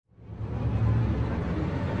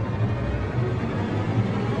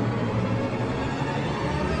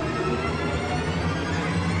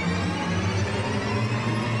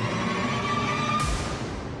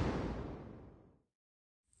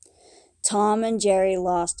Tom and Jerry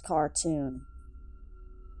Lost Cartoon.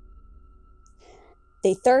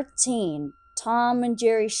 The 13 Tom and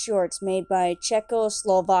Jerry shorts made by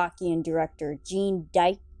Czechoslovakian director Dean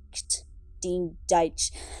Deitch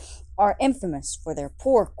are infamous for their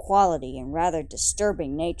poor quality and rather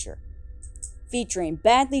disturbing nature, featuring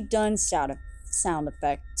badly done sound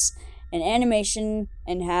effects and animation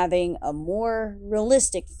and having a more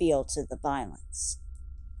realistic feel to the violence.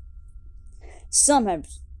 Some have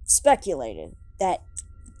speculated that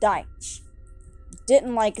Deitch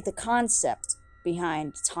didn't like the concept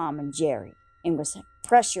behind Tom and Jerry and was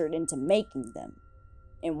pressured into making them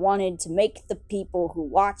and wanted to make the people who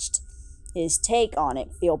watched his take on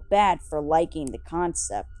it feel bad for liking the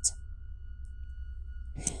concept.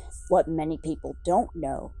 What many people don't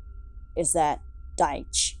know is that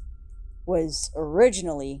Deitch was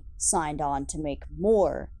originally signed on to make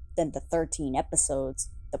more than the 13 episodes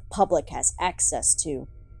the public has access to.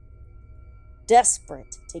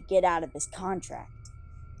 Desperate to get out of his contract,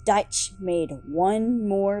 Deitch made one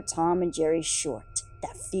more Tom and Jerry short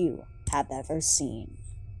that few have ever seen.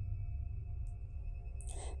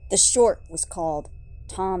 The short was called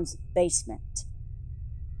Tom's Basement.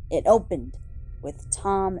 It opened with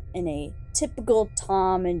Tom in a typical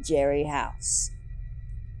Tom and Jerry house.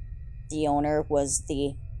 The owner was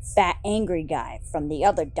the fat, angry guy from the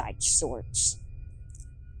other Deitch shorts.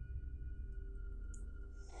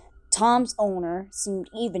 Tom's owner seemed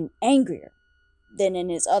even angrier than in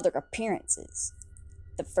his other appearances.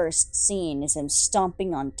 The first scene is him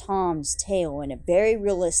stomping on Tom's tail in a very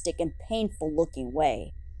realistic and painful-looking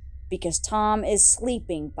way, because Tom is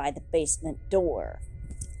sleeping by the basement door.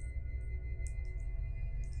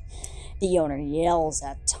 The owner yells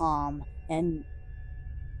at Tom and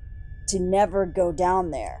to never go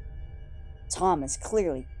down there. Tom is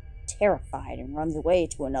clearly terrified and runs away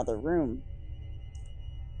to another room.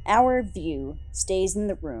 Our view stays in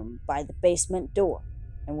the room by the basement door,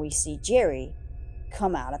 and we see Jerry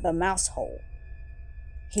come out of a mouse hole.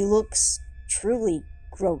 He looks truly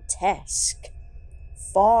grotesque,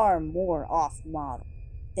 far more off-model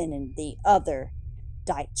than in the other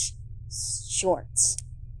Deitch shorts.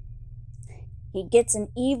 He gets an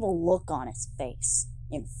evil look on his face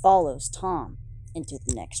and follows Tom into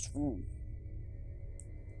the next room.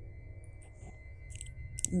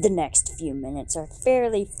 The next few minutes are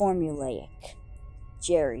fairly formulaic.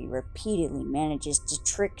 Jerry repeatedly manages to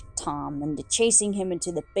trick Tom into chasing him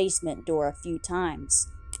into the basement door a few times,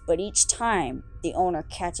 but each time the owner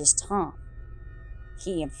catches Tom,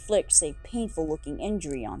 he inflicts a painful-looking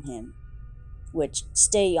injury on him, which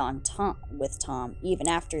stay on with Tom even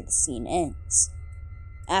after the scene ends.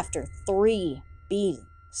 After 3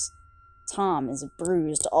 beatings, Tom is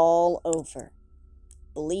bruised all over,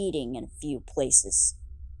 bleeding in a few places,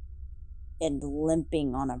 and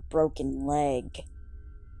limping on a broken leg.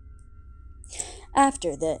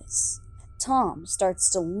 After this, Tom starts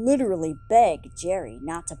to literally beg Jerry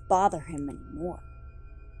not to bother him anymore.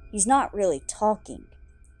 He's not really talking,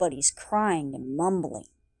 but he's crying and mumbling,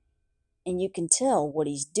 and you can tell what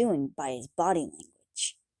he's doing by his body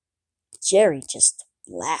language. Jerry just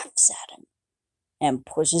laughs at him and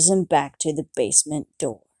pushes him back to the basement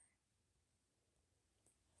door.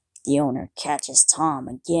 The owner catches Tom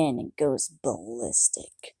again and goes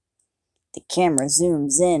ballistic. The camera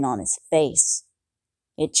zooms in on his face.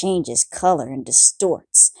 It changes color and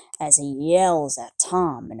distorts as he yells at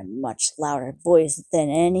Tom in a much louder voice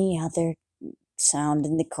than any other sound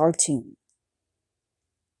in the cartoon.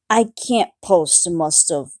 I can't post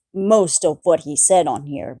most of what he said on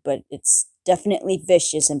here, but it's definitely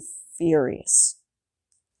vicious and furious.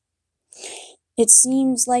 It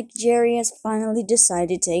seems like Jerry has finally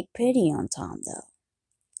decided to take pity on Tom, though.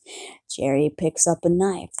 Jerry picks up a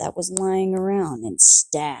knife that was lying around and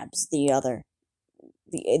stabs the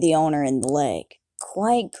owner in the leg,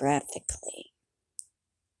 quite graphically.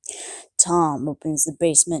 Tom opens the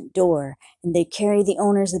basement door, and they carry the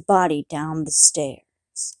owner's body down the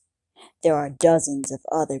stairs. There are dozens of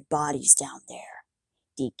other bodies down there,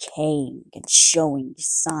 decaying and showing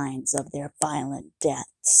signs of their violent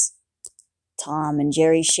deaths. Tom and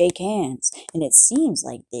Jerry shake hands, and it seems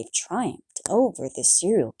like they've triumphed over the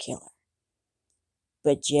serial killer.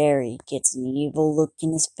 But Jerry gets an evil look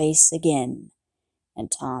in his face again,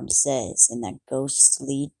 and Tom says in that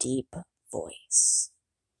ghostly deep voice,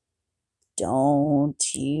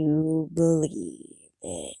 "Don't you believe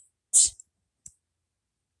it."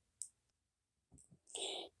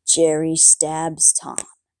 Jerry stabs Tom,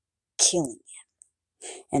 killing him,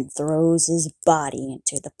 and throws his body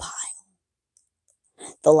into the pile.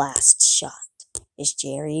 The last shot is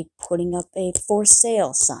Jerry putting up a for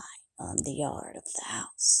sale sign on the yard of the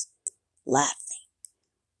house, laughing,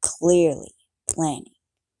 clearly planning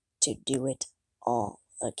to do it all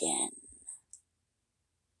again.